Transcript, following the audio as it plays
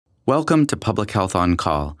Welcome to Public Health on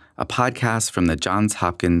Call, a podcast from the Johns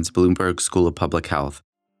Hopkins Bloomberg School of Public Health,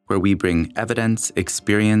 where we bring evidence,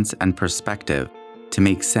 experience, and perspective to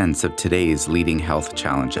make sense of today's leading health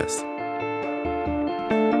challenges.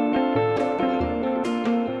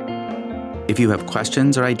 If you have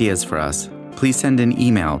questions or ideas for us, please send an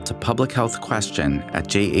email to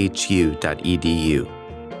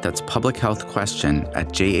publichealthquestion@jhu.edu. That's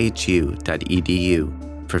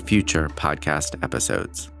publichealthquestion@jhu.edu for future podcast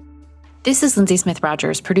episodes. This is Lindsay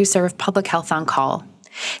Smith-Rogers, producer of Public Health on Call.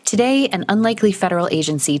 Today, an unlikely federal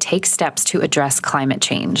agency takes steps to address climate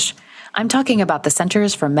change. I'm talking about the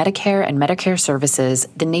Centers for Medicare and Medicare Services,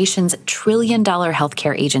 the nation's trillion-dollar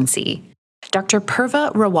healthcare agency. Dr.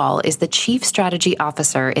 Purva Rawal is the Chief Strategy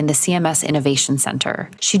Officer in the CMS Innovation Center.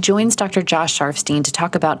 She joins Dr. Josh Sharfstein to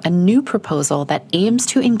talk about a new proposal that aims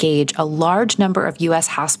to engage a large number of U.S.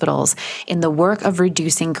 hospitals in the work of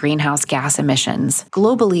reducing greenhouse gas emissions.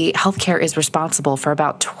 Globally, healthcare is responsible for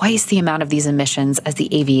about twice the amount of these emissions as the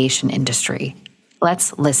aviation industry.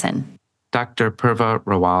 Let's listen. Dr. Purva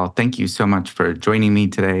Rawal, thank you so much for joining me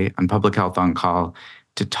today on Public Health on Call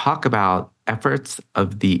to talk about efforts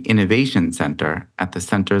of the Innovation Center at the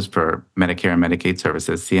Centers for Medicare and Medicaid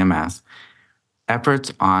Services, CMS,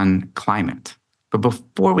 efforts on climate. But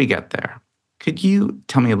before we get there, could you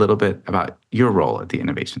tell me a little bit about your role at the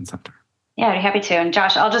Innovation Center? Yeah, I'd be happy to. And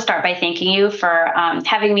Josh, I'll just start by thanking you for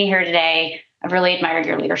having me here today. I've really admired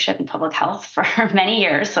your leadership in public health for many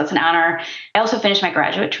years, so it's an honor. I also finished my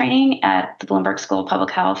graduate training at the Bloomberg School of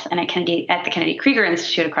Public Health and at the Kennedy Krieger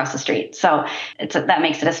Institute across the street. So that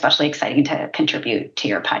makes it especially exciting to contribute to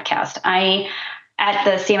your podcast. At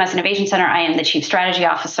the CMS Innovation Center, I am the Chief Strategy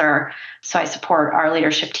Officer, so I support our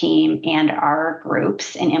leadership team and our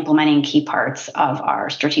groups in implementing key parts of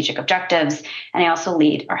our strategic objectives, and I also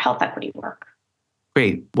lead our health equity work.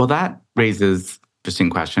 Great. Well, that raises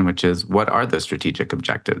interesting question, which is, what are the strategic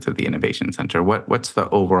objectives of the Innovation Center? What's the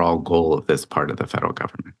overall goal of this part of the federal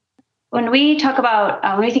government? When we think about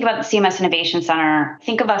the CMS Innovation Center,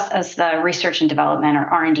 think of us as the research and development or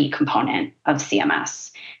R&D component of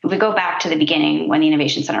CMS. If we go back to the beginning when the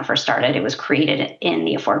Innovation Center first started, it was created in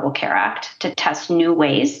the Affordable Care Act to test new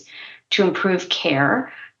ways to improve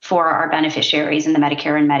care for our beneficiaries in the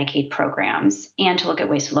Medicare and Medicaid programs, and to look at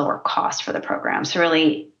ways to lower costs for the program. So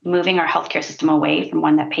really moving our healthcare system away from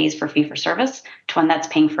one that pays for fee-for-service to one that's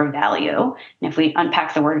paying for value. And if we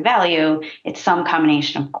unpack the word value, it's some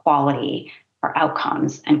combination of quality or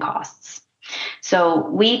outcomes and costs. So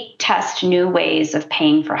we test new ways of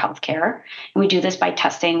paying for healthcare, and we do this by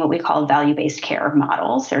testing what we call value-based care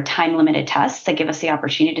models. They're time-limited tests that give us the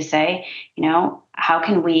opportunity to say, how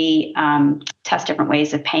can we test different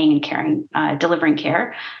ways of paying and caring, delivering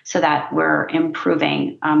care so that we're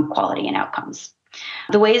improving quality and outcomes.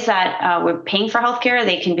 The ways that we're paying for healthcare,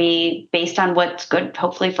 they can be based on what's good,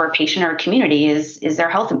 hopefully, for a patient or a community. Is their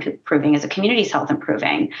health improving? Is the community's health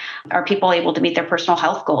improving? Are people able to meet their personal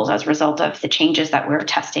health goals as a result of the changes that we're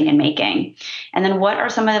testing and making? And then what are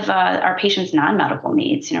some of our patients' non-medical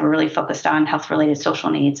needs? We're really focused on health-related social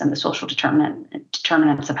needs and the social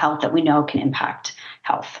determinants of health that we know can impact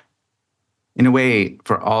health. In a way,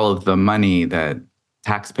 for all of the money that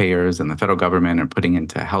taxpayers and the federal government are putting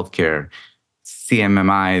into healthcare,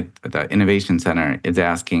 CMMI, the Innovation Center, is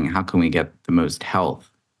asking, how can we get the most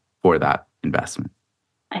health for that investment?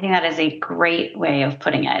 I think that is a great way of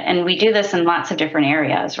putting it. And we do this in lots of different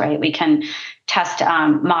areas, right? We can test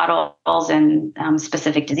models in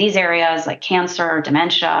specific disease areas like cancer,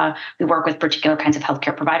 dementia. We work with particular kinds of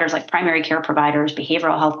healthcare providers like primary care providers,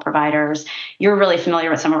 behavioral health providers. You're really familiar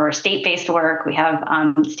with some of our state-based work. We have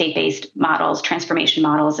state-based models, transformation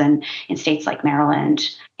models in states like Maryland,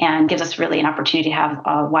 and gives us really an opportunity to have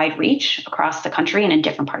a wide reach across the country and in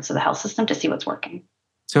different parts of the health system to see what's working.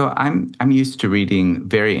 So I'm used to reading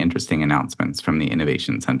very interesting announcements from the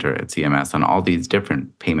Innovation Center at CMS on all these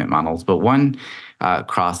different payment models, but one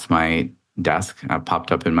crossed my desk, popped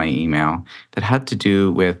up in my email, that had to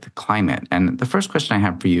do with climate. And the first question I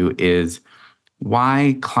have for you is,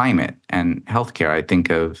 why climate and healthcare? I think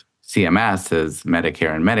of CMS as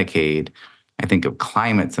Medicare and Medicaid. I think of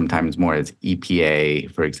climate sometimes more as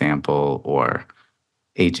EPA, for example, or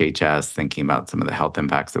HHS, thinking about some of the health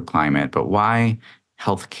impacts of climate. But why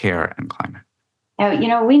healthcare and climate?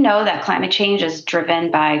 We know that climate change is driven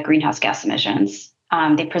by greenhouse gas emissions.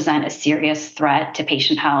 They present a serious threat to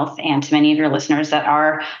patient health, and to many of your listeners that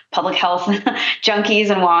are public health junkies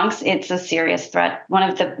and wonks, it's a serious threat. One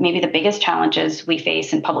of maybe the biggest challenges we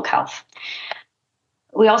face in public health.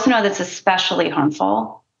 We also know that's especially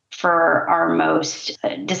harmful for our most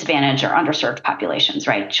disadvantaged or underserved populations,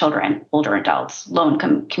 right? Children, older adults,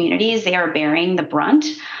 low-income communities, they are bearing the brunt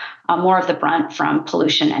more of the brunt from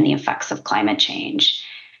pollution and the effects of climate change.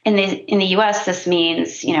 In the U.S., this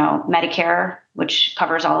means, Medicare, which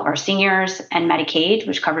covers all of our seniors, and Medicaid,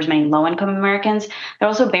 which covers many low-income Americans. They're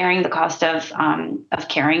also bearing the cost of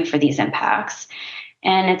caring for these impacts.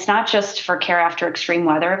 And it's not just for care after extreme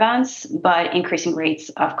weather events, but increasing rates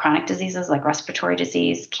of chronic diseases like respiratory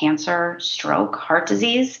disease, cancer, stroke, heart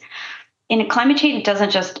disease. And climate change doesn't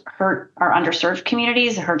just hurt our underserved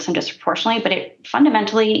communities, it hurts them disproportionately, but it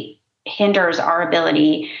fundamentally hinders our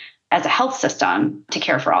ability as a health system to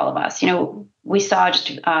care for all of us. We saw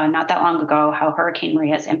just not that long ago how Hurricane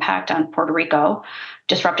Maria's impact on Puerto Rico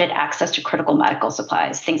disrupted access to critical medical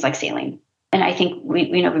supplies, things like saline. And I think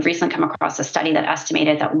we've recently come across a study that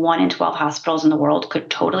estimated that 1 in 12 hospitals in the world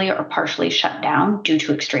could totally or partially shut down due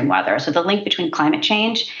to extreme weather. So the link between climate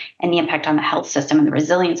change and the impact on the health system and the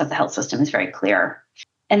resilience of the health system is very clear.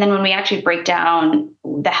 And then when we actually break down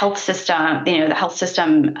the health system, the health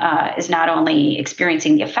system is not only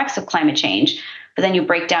experiencing the effects of climate change, but then you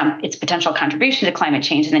break down its potential contribution to climate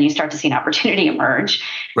change, and then you start to see an opportunity emerge.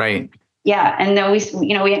 Right. Yeah, and then we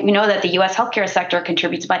know that the U.S. healthcare sector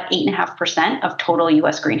contributes about 8.5% of total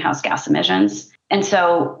U.S. greenhouse gas emissions, and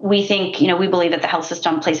so we think, we believe that the health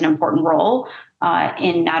system plays an important role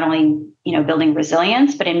in not only building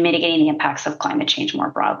resilience, but in mitigating the impacts of climate change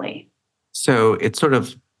more broadly. So it's sort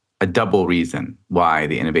of a double reason why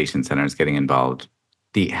the Innovation Center is getting involved.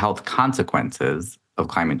 The health consequences of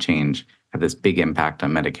climate change have this big impact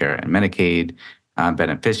on Medicare and Medicaid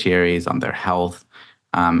beneficiaries, on their health.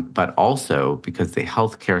 But also because the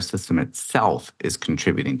healthcare system itself is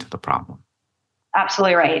contributing to the problem.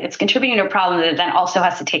 Absolutely right. It's contributing to a problem that it then also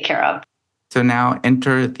has to take care of. So now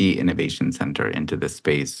enter the Innovation Center into this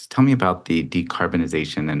space. Tell me about the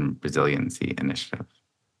Decarbonization and Resiliency Initiative.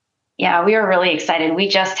 Yeah, we are really excited. We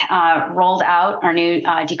just rolled out our new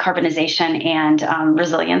Decarbonization and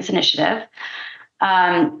Resilience Initiative.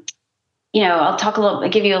 I'll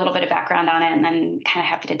give you a little bit of background on it, and then kind of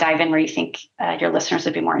happy to dive in where you think your listeners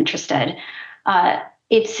would be more interested.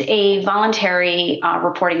 It's a voluntary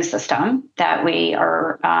reporting system that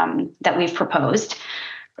we've proposed.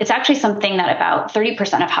 It's actually something that about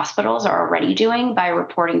 30% of hospitals are already doing by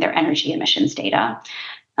reporting their energy emissions data.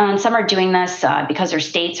 And some are doing this because their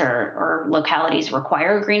states or localities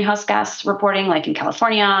require greenhouse gas reporting, like in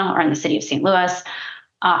California or in the city of St. Louis.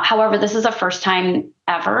 However, this is the first time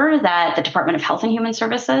ever that the Department of Health and Human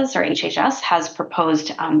Services, or HHS, has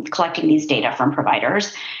proposed collecting these data from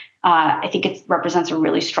providers. I think it represents a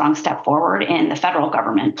really strong step forward in the federal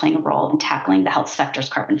government playing a role in tackling the health sector's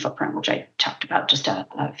carbon footprint, which I talked about just a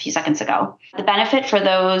few seconds ago. The benefit for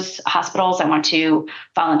those hospitals that want to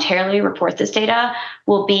voluntarily report this data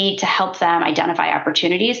will be to help them identify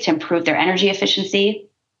opportunities to improve their energy efficiency,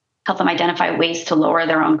 help them identify ways to lower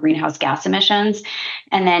their own greenhouse gas emissions,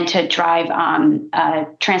 and then to drive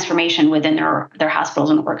transformation within their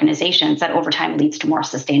hospitals and organizations that over time leads to more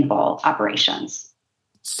sustainable operations.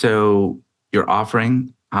 So you're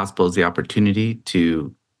offering hospitals the opportunity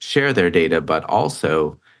to share their data, but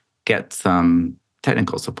also get some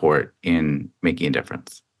technical support in making a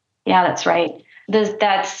difference. Yeah, that's right.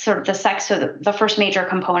 That's sort of so the first major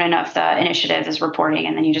component of the initiative is reporting,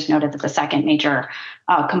 and then you just noted that the second major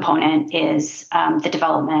component is the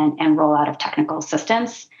development and rollout of technical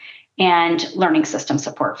assistance and learning system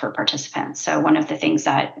support for participants. So one of the things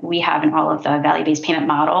that we have in all of the value-based payment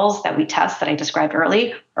models that we test that I described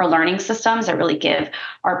early are learning systems that really give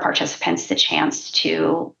our participants the chance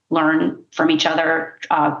to learn from each other,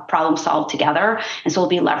 problem solve together. And so we'll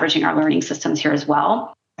be leveraging our learning systems here as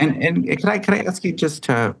well. And could I ask you just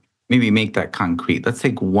to maybe make that concrete? Let's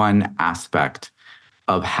take one aspect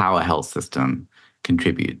of how a health system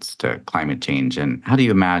contributes to climate change, and how do you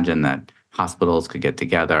imagine that hospitals could get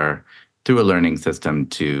together through a learning system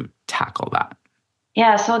to tackle that?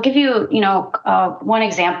 Yeah, so I'll give you, one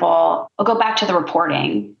example. I'll go back to the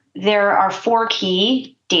reporting. There are 4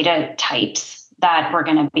 key data types that we're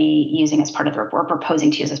going to be using as part of we're proposing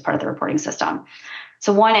to use as part of the reporting system.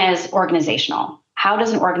 So one is organizational. How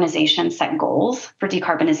does an organization set goals for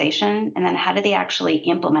decarbonization? And then how do they actually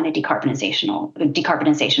implement a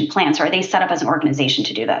decarbonization plan? So are they set up as an organization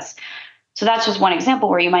to do this? So that's just one example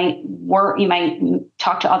where you might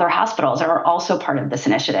talk to other hospitals that are also part of this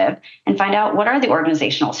initiative and find out what are the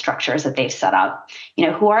organizational structures that they've set up.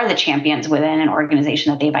 Who are the champions within an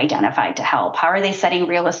organization that they've identified to help? How are they setting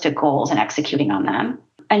realistic goals and executing on them?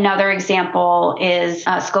 Another example is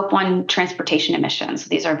Scope 1 transportation emissions.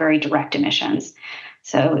 These are very direct emissions.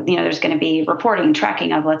 So, there's going to be reporting and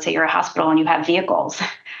tracking of, let's say you're a hospital and you have vehicles.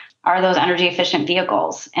 are those energy efficient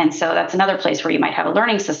vehicles. And so that's another place where you might have a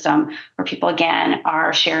learning system where people, again,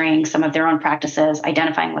 are sharing some of their own practices,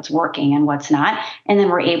 identifying what's working and what's not. And then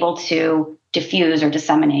we're able to diffuse or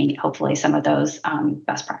disseminate, hopefully, some of those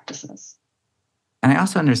best practices. And I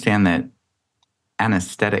also understand that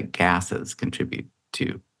anesthetic gases contribute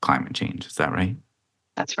to climate change. Is that right?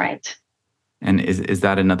 That's right. And is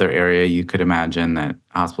that another area you could imagine that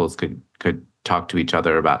hospitals could talk to each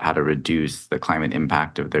other about how to reduce the climate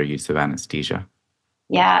impact of their use of anesthesia?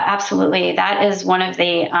 Yeah, absolutely. That is one of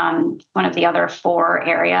the other 4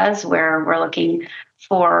 areas where we're looking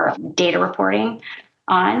for data reporting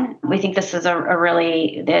on. We think this is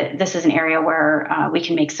this is an area where we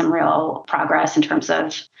can make some real progress in terms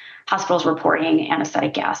of hospitals reporting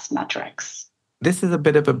anesthetic gas metrics. This is a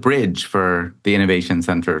bit of a bridge for the Innovation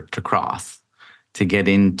Center to cross, to get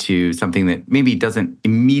into something that maybe doesn't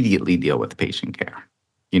immediately deal with patient care.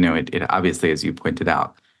 It obviously, as you pointed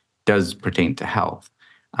out, does pertain to health.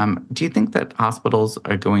 Do you think that hospitals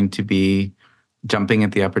are going to be jumping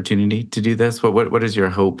at the opportunity to do this? What is your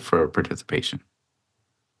hope for participation?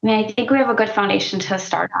 I think we have a good foundation to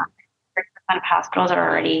start on. 30% of hospitals are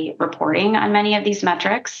already reporting on many of these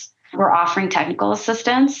metrics. We're offering technical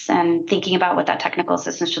assistance and thinking about what that technical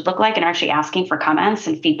assistance should look like, and actually asking for comments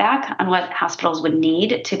and feedback on what hospitals would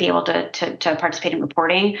need to be able to participate in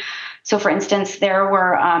reporting. So, for instance, there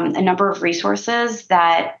were a number of resources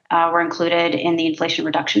that were included in the Inflation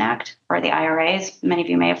Reduction Act, or the IRAs, many of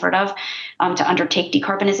you may have heard of, to undertake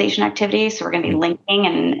decarbonization activities. So we're going to be linking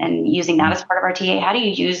and using that as part of our TA. How do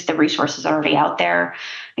you use the resources already out there?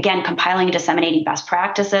 Again, compiling and disseminating best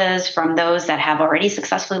practices from those that have already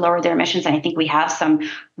successfully lowered their emissions. And I think we have some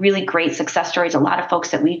really great success stories, a lot of folks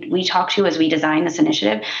that we talk to as we design this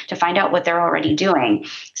initiative to find out what they're already doing.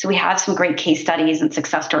 So we have some great case studies and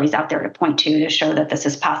success stories out there to point to show that this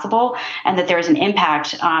is possible and that there is an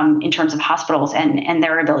impact in terms of hospitals and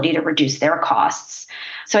their ability to reduce their costs.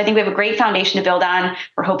 So I think we have a great foundation to build on.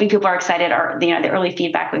 We're hoping people are excited. The early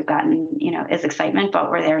feedback we've gotten, is excitement, but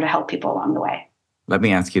we're there to help people along the way. Let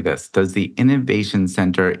me ask you this. Does the Innovation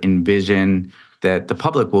Center envision that the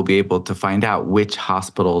public will be able to find out which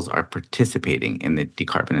hospitals are participating in the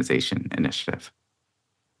decarbonization initiative?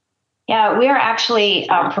 Yeah, we are actually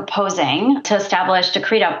proposing to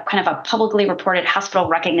create a kind of a publicly reported hospital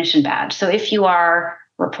recognition badge. So if you are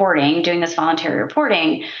doing this voluntary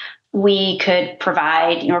reporting, we could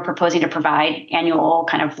provide, we're proposing to provide annual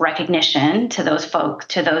kind of recognition to those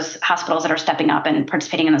hospitals that are stepping up and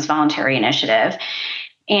participating in this voluntary initiative.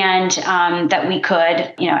 And that we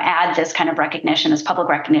could, add this kind of recognition, this public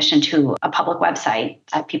recognition, to a public website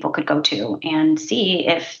that people could go to and see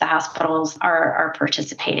if the hospitals are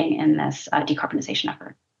participating in this decarbonization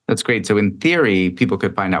effort. That's great. So in theory, people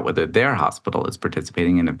could find out whether their hospital is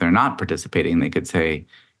participating. And if they're not participating, they could say,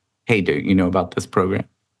 hey, do you know about this program?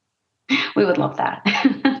 We would love that.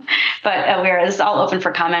 But this is all open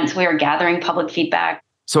for comments. We are gathering public feedback.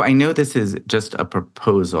 So I know this is just a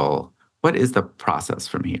proposal. What is the process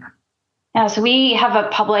from here? Yeah, so we have a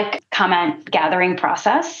public comment gathering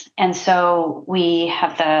process. And so we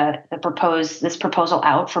have this proposal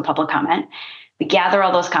out for public comment. We gather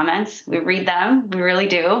all those comments, we read them, we really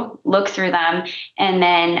do, look through them, and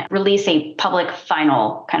then release a public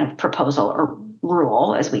final kind of proposal or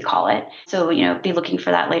rule, as we call it. So, be looking for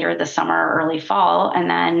that later this summer or early fall. And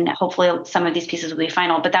then hopefully some of these pieces will be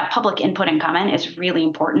final. But that public input and comment is really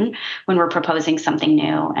important when we're proposing something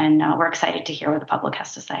new. And we're excited to hear what the public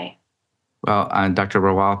has to say. Well, Dr.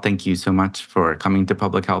 Rawal, thank you so much for coming to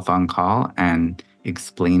Public Health on Call and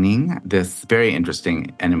explaining this very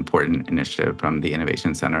interesting and important initiative from the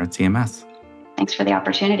Innovation Center at CMS. Thanks for the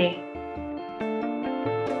opportunity.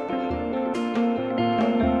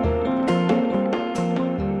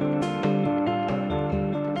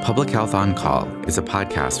 Public Health on Call is a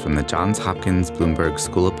podcast from the Johns Hopkins Bloomberg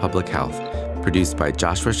School of Public Health, produced by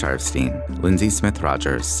Joshua Sharfstein, Lindsay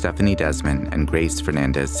Smith-Rogers, Stephanie Desmond, and Grace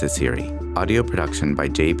Fernandez-Ciceri. Audio production by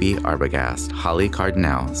J.B. Arbogast, Holly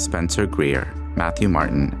Cardinale, Spencer Greer, Matthew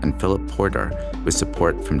Martin, and Philip Porter, with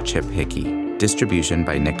support from Chip Hickey. Distribution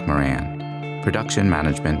by Nick Moran. Production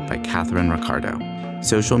management by Catherine Ricardo.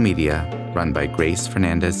 Social media run by Grace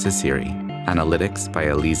Fernandez-Ciceri. Analytics by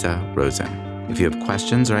Eliza Rosen. If you have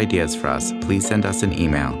questions or ideas for us, please send us an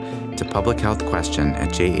email to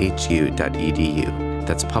publichealthquestion@jhu.edu.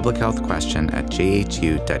 That's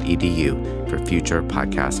publichealthquestion@jhu.edu for future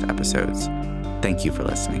podcast episodes. Thank you for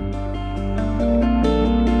listening.